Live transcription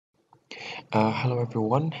Hello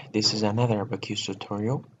everyone, this is another ABAQUS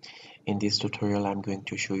tutorial. In this tutorial I'm going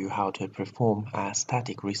to show you how to perform a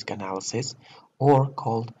static risk analysis, or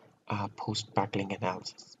called post-buckling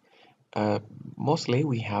analysis. Mostly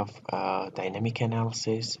we have dynamic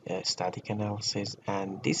analysis, static analysis,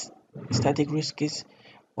 and this static risk is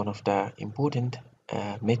one of the important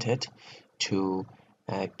method to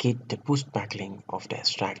get the post-buckling of the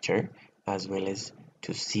structure, as well as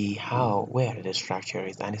to see where the structure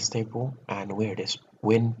is unstable and which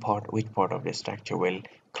part of the structure will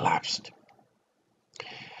collapse.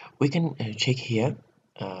 We can check here.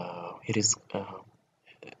 It is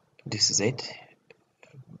this is it.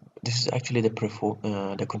 This is actually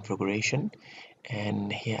the configuration,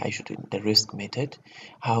 and here I should do the risk method.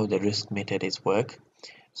 How the risk method is work.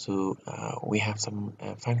 So we have some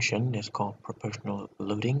function that's called proportional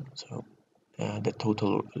loading. So the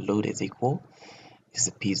total load is equal. This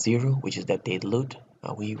is P0, which is the dead load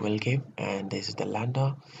we will give, and this is the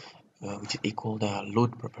lambda, which is equal the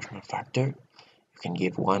load proportional factor. You can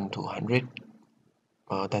give 1 to 100.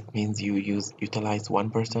 That means you utilize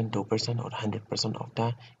 1%, 2%, or 100% of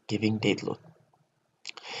the giving dead load.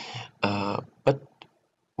 But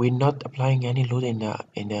we're not applying any load in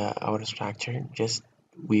our structure. Just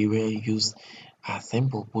we will use a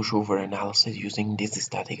simple pushover analysis using this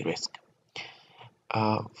static risk.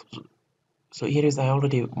 So here is I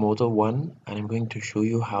already model 1, and I'm going to show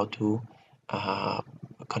you how to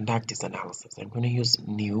conduct this analysis. I'm going to use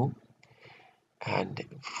new, and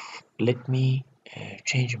let me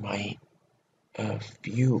change my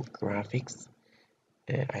view graphics.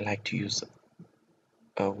 I like to use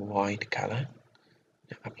a white color.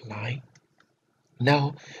 Apply.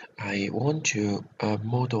 Now I want to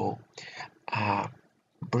model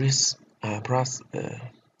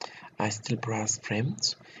steel brass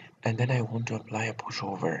frames, and then I want to apply a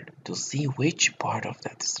pushover to see which part of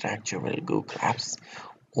that structure will go collapse,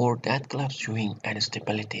 or that collapse showing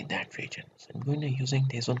instability in that region. So I'm going to using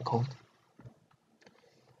this one called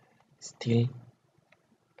steel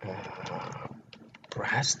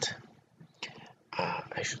brass.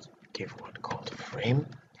 I should give one called frame.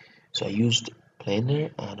 So I used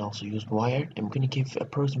planer and also used wire. I'm going to give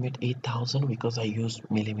approximate 8,000 because I used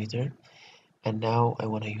millimeter. And now I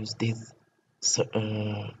want to use this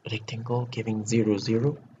rectangle giving 0,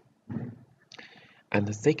 0. And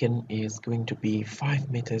the second is going to be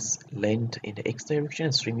 5 meters length in the x direction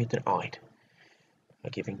and 3 meter height,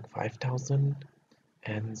 giving 5,000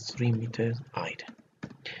 and 3 meters height.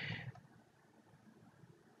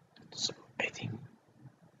 So I think,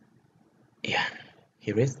 yeah,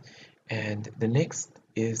 here is. And the next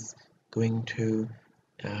is going to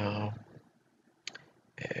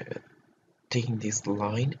taking this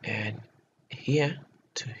line and here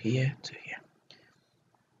to here to here.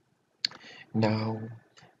 Now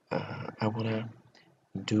I want to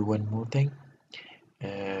do one more thing.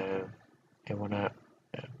 I want to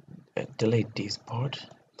delete this part,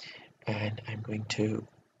 and I'm going to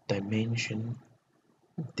dimension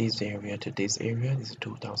this area to this area. This is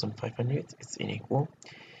 2,500. It's unequal.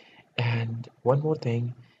 And one more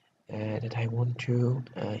thing, that I want to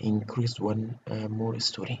increase one more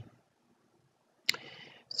story.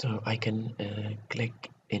 So I can click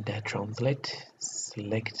in that translate,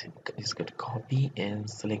 select this, good copy, and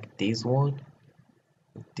select this one,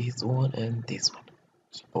 and this one.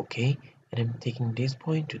 So, okay, and I'm taking this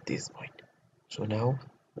point to this point. So now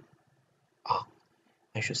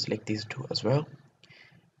I should select these two as well.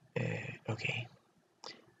 Okay,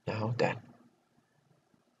 now done.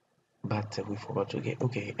 But we forgot to get,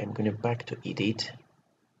 okay, I'm going back to edit,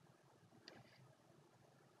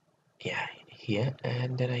 yeah, here,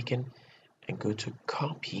 and then I can go to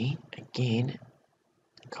copy again,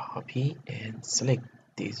 copy, and select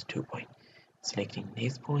these 2 points, selecting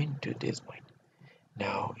this point to this point.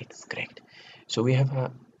 Now it's correct. So we have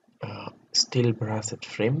a steel brass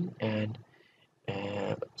frame, and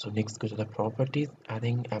so next go to the properties,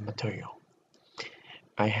 adding a material.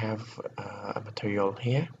 I have a material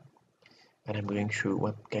here, and I'm going to show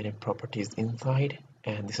what kind of properties inside,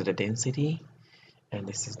 and this is the density, and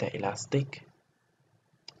this is the elastic,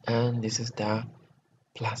 and this is the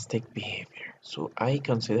plastic behavior. So I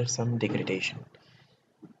consider some degradation.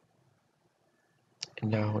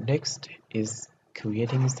 Now next is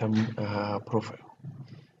creating some profile.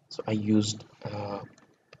 So I used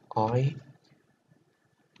I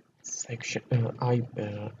section I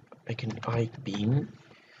beam.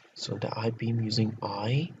 So the I beam using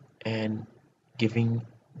I, and giving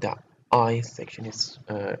the I section is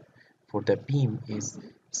for the beam is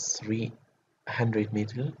 300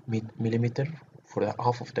 millimeter for the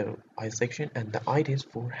half of the I section, and the height is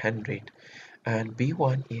 400 and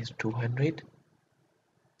B1 is 200,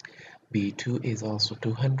 B2 is also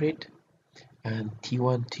 200, and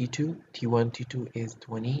T1 T2 is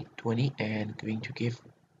 20 20, and going to give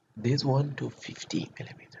this one to 50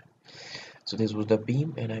 millimeter. So this was the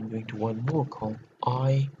beam, and I'm going to one more called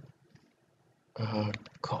I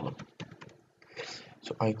column.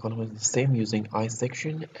 So I column is the same using I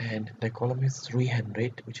section, and the column is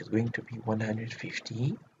 300, which is going to be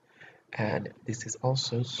 150, and this is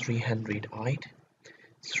also 300 height,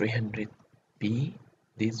 300 B,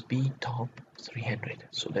 this B top 300.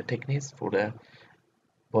 So the thickness for the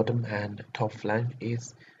bottom and top flange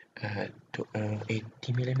is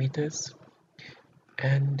 80 millimeters,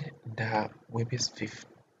 and the width is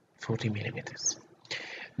 40 millimeters.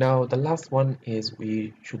 Now the last one is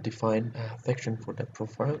we should define a section for the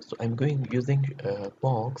profile. So I'm going using a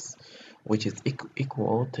box which is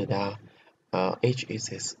equal to the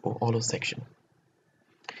HSS or hollow section.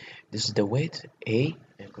 This is the width A.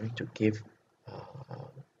 I'm going to give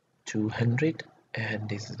 200, and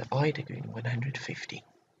this is the height again 150.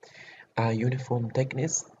 Uniform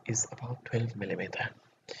thickness is about 12 millimeter.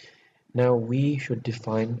 Now we should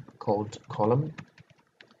define called column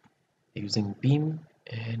using beam,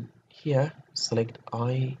 and here select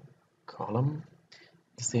I column,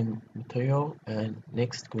 the same material, and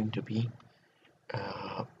next going to be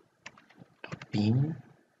a beam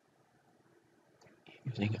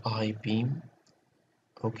using I beam.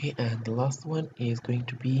 Okay, and the last one is going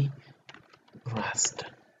to be rust.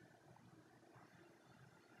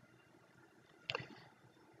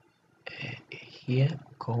 Here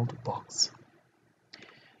called box.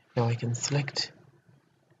 Now I can select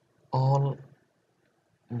all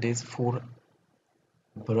these four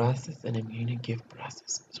brushes, and I'm going to give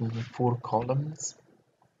brushes. So we have 4 columns.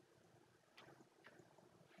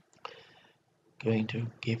 Going to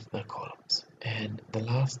give the columns, and the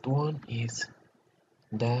last one is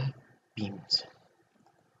the beams.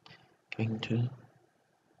 Going to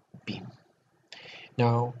beam.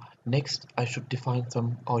 Now next I should define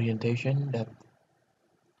some orientation that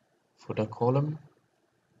for the column.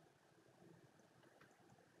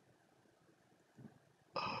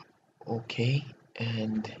 Okay,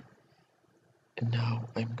 and now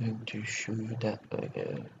I'm going to show you that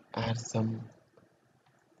add some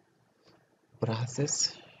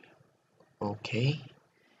brushes. Okay,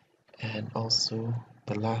 and also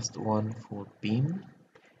the last one for beam.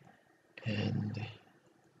 And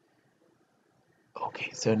okay,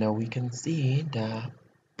 so now we can see the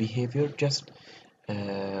behavior, just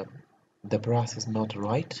the brush is not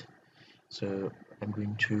right, so I'm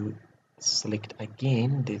going to select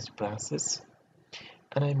again these brushes,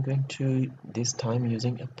 and I'm going to this time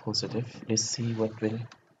using a positive. Let's see what we'll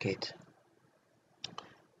get.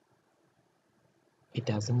 It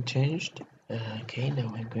hasn't changed. Okay,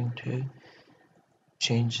 now I'm going to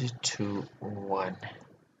change it to 1.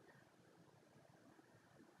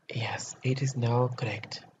 Yes, it is now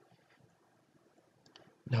correct.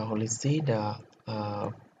 Now let's see the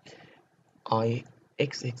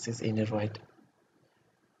x-axis in the right,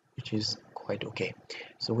 which is quite okay.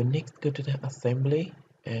 So we next go to the assembly,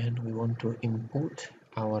 and we want to import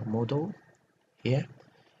our model here,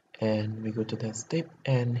 and we go to the step,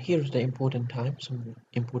 and here's the important time, some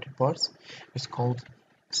important parts. It's called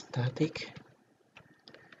static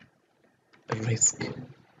risk.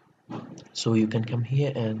 So you can come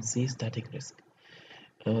here and see static risk.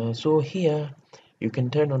 So here you can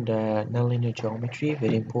turn on the nonlinear geometry,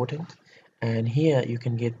 very important, and here you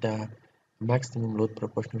can get the maximum load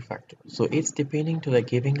proportional factor. So it's depending to the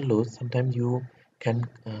giving load. Sometimes you can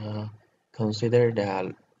consider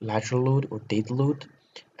the lateral load or dead load,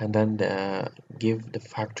 and then give the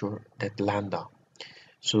factor that lambda.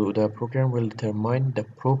 So the program will determine the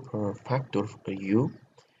proper factor for you,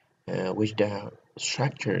 which the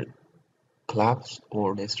structure collapse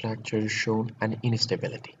or the structure shown an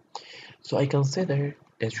instability. So I consider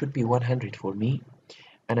that should be 100 for me,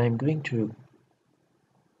 and I'm going to,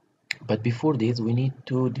 but before this we need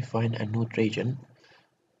to define a node region.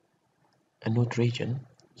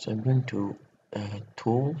 So I'm going to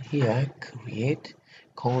tool here, create,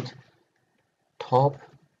 called top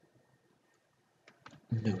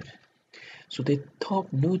node. So the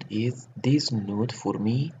top node is this node for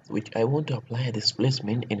me, which I want to apply a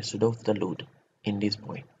displacement instead of the load in this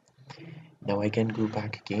point. Now I can go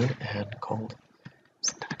back again and call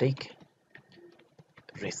static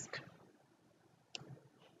risk,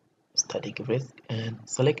 and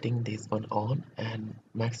selecting this one on, and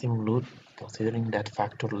maximum load considering that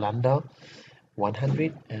factor lambda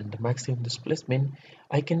 100, and the maximum displacement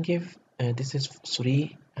I can give this is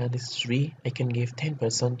 3 and this is 3. I can give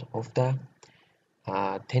 10% of the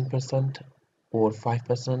 10% or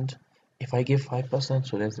 5%. If I give 5%,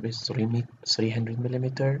 so that's be 300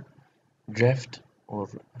 millimeter drift, or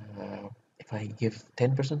if I give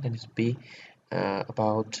 10%, then it's be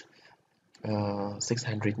about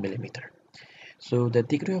 600 millimeter. So the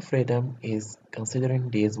degree of freedom is considering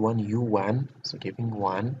this one U1, so giving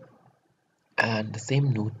 1, and the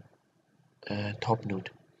same node, top node.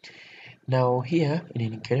 Now here in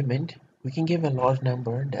an increment, we can give a large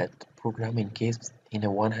number that program in case in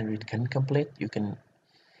a 100 can complete.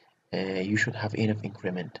 You should have enough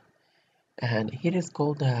increment. And here is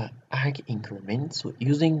called the arc increment. So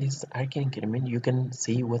using this arc increment, you can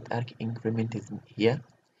see what arc increment is here,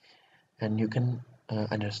 and you can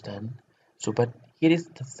understand. So but here is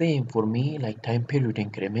the same for me, like time period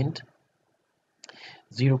increment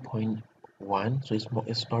 0.1. So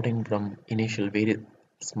it's starting from initial very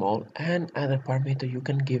small, and other parameter you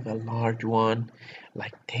can give a large one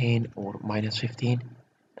like 10 or minus 15,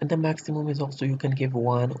 and the maximum is also you can give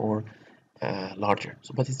 1 or larger.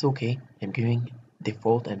 So but it's okay, I'm giving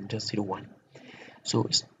default and just 0 1. So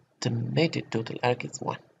estimated total arc is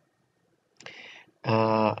 1.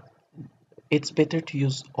 It's better to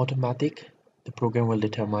use automatic. The program will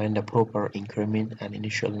determine the proper increment and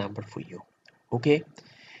initial number for you. Okay,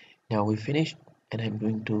 now we finished, and I'm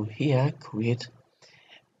going to here create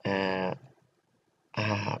uh,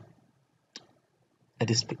 a,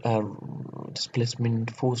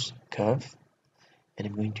 displacement force curve, and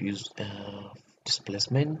I'm going to use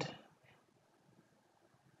displacement.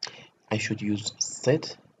 I should use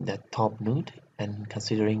set that top node, and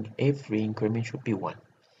considering every increment should be 1,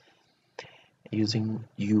 using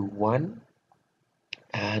U1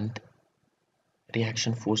 and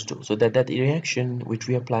reaction force 2, so that reaction which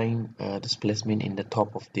we applying displacement in the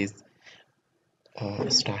top of this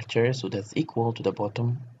structure, so that's equal to the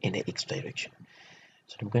bottom in the x direction.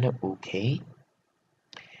 So I'm gonna OK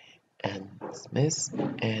and dismiss,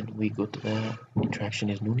 and we go to the interaction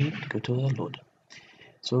is no need, go to the load.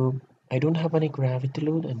 So I don't have any gravity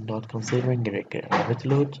load, and not considering gravity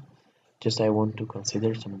load, just I want to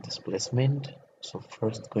consider some displacement. So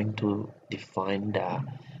first going to define the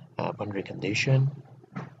boundary condition,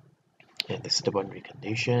 and this is the boundary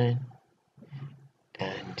condition,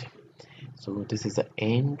 and so this is the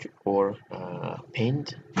end or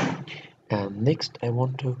paint. And next I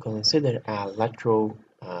want to consider a lateral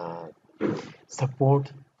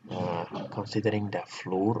support, considering the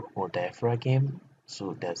floor or diaphragm.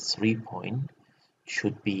 So the 3 point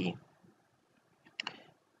should be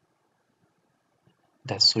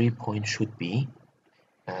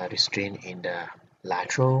restrained in the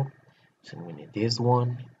lateral. So we need this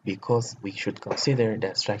one, because we should consider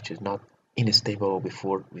that structure is not unstable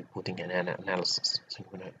before we putting an analysis. So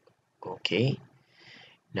I'm gonna OK.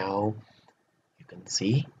 Now you can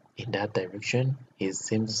see in that direction it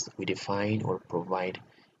seems we define or provide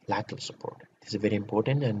lateral support. This is very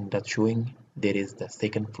important, and that's showing there is the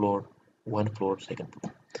second floor, one floor, second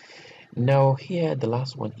floor. Now here the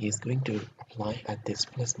last one is going to apply a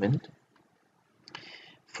displacement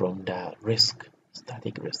from the risk,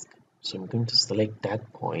 static risk. So I'm going to select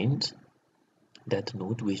that point, that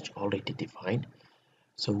node which already defined.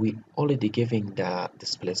 So we already giving the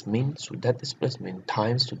displacement, so that displacement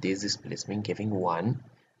times to this displacement giving 1,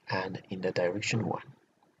 and in the direction 1.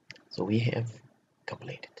 So we have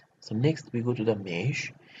completed. So next we go to the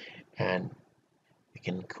mesh, and we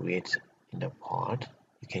can create in the part,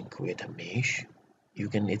 you can create a mesh. You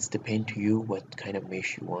can, it's depend to you what kind of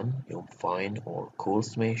mesh you want, you fine or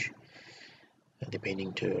coarse mesh,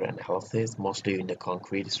 depending to your analysis. Mostly in the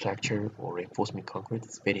concrete structure or reinforcement concrete,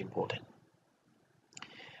 it's very important.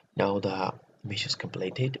 Now the mesh is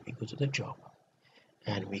completed, we go to the job,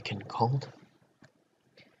 and we can call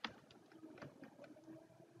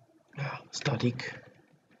static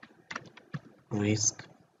risk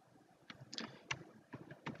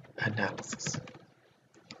analysis.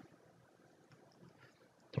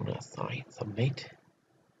 I'm gonna assign submit,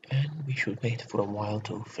 and we should wait for a while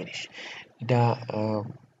to finish. The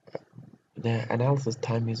analysis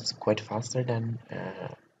time is quite faster than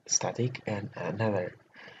static and another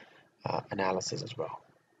analysis as well.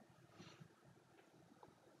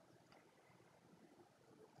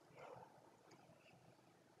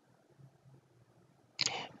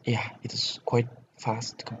 Yeah, it is quite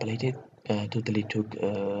fast completed. Totally took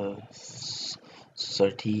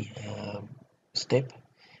 30 step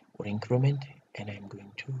or increment, and I'm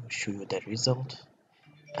going to show you the result,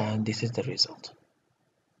 and this is the result.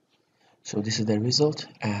 So this is the result,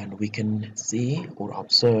 and we can see or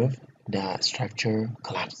observe the structure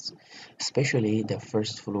collapse, especially the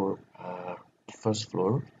first floor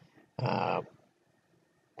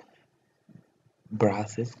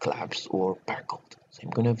brushes, collapsed or buckled. So I'm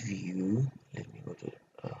gonna view, let me go to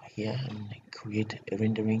here and create a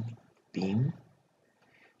rendering beam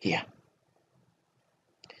here.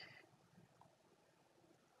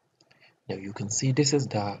 Now you can see this is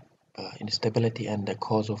the instability and the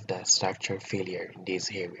cause of the structure failure in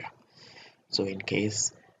this area. So in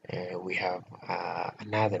case we have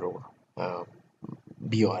another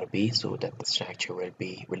BORB, so that the structure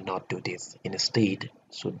will not do this. Instead,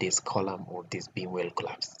 so this column or this beam will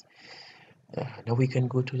collapse. Now we can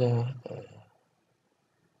go to the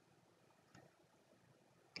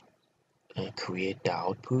create the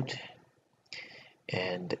output,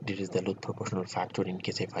 and this is the load proportional factor. In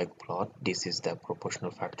case if I plot, this is the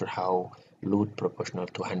proportional factor, how load proportional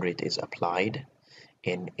to 100 is applied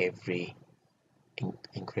in every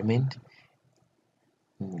increment.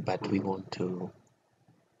 But we want to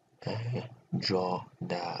draw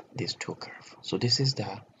these two curves. So this is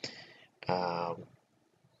the uh,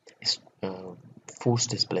 force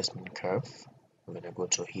displacement curve. I'm gonna go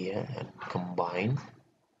to here and combine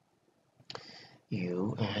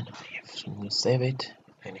U and F. So I'm gonna save it,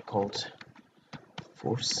 and it called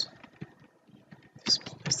force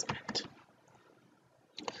displacement.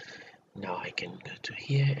 Now I can go to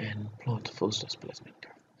here and plot force displacement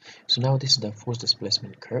curve. So now this is the force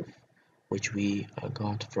displacement curve which we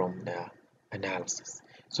got from the analysis.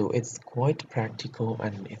 So it's quite practical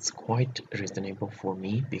and it's quite reasonable for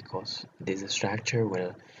me, because this structure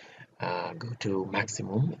will go to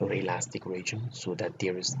maximum or elastic region, so that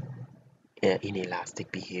there is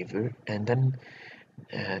inelastic behavior, and then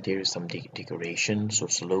there is some decoration. So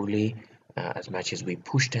slowly, as much as we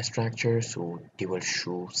push the structure, so they will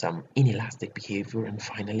show some inelastic behavior and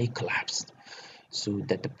finally collapse. So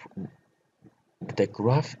that the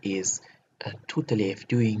graph is totally if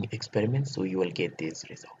doing experiments, so you will get this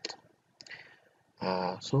result.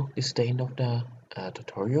 So this is the end of the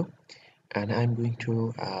tutorial, and I'm going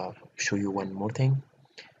to show you one more thing.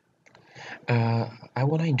 I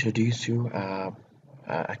want to introduce you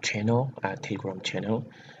a channel, a Telegram channel,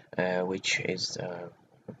 which is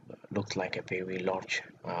looks like a very large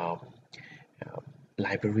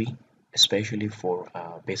library, especially for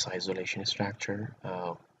base isolation structure,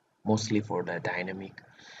 mostly for the dynamic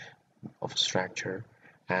of structure,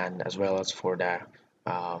 and as well as for the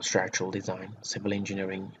structural design, civil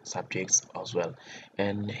engineering subjects as well.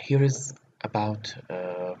 And here is about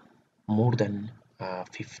more than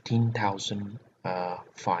 15,000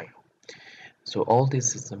 file. So all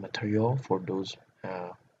this is the material for those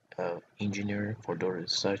engineer, for those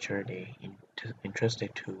researcher they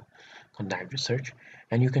interested to conduct research,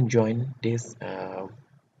 and you can join this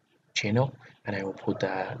channel, and I will put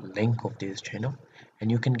the link of this channel, and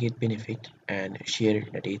you can get benefit and share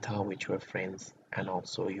the data with your friends, and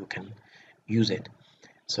also you can use it.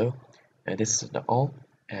 So this is all,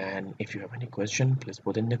 and if you have any question, please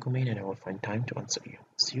put in the comment and I will find time to answer you.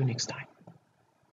 See you next time.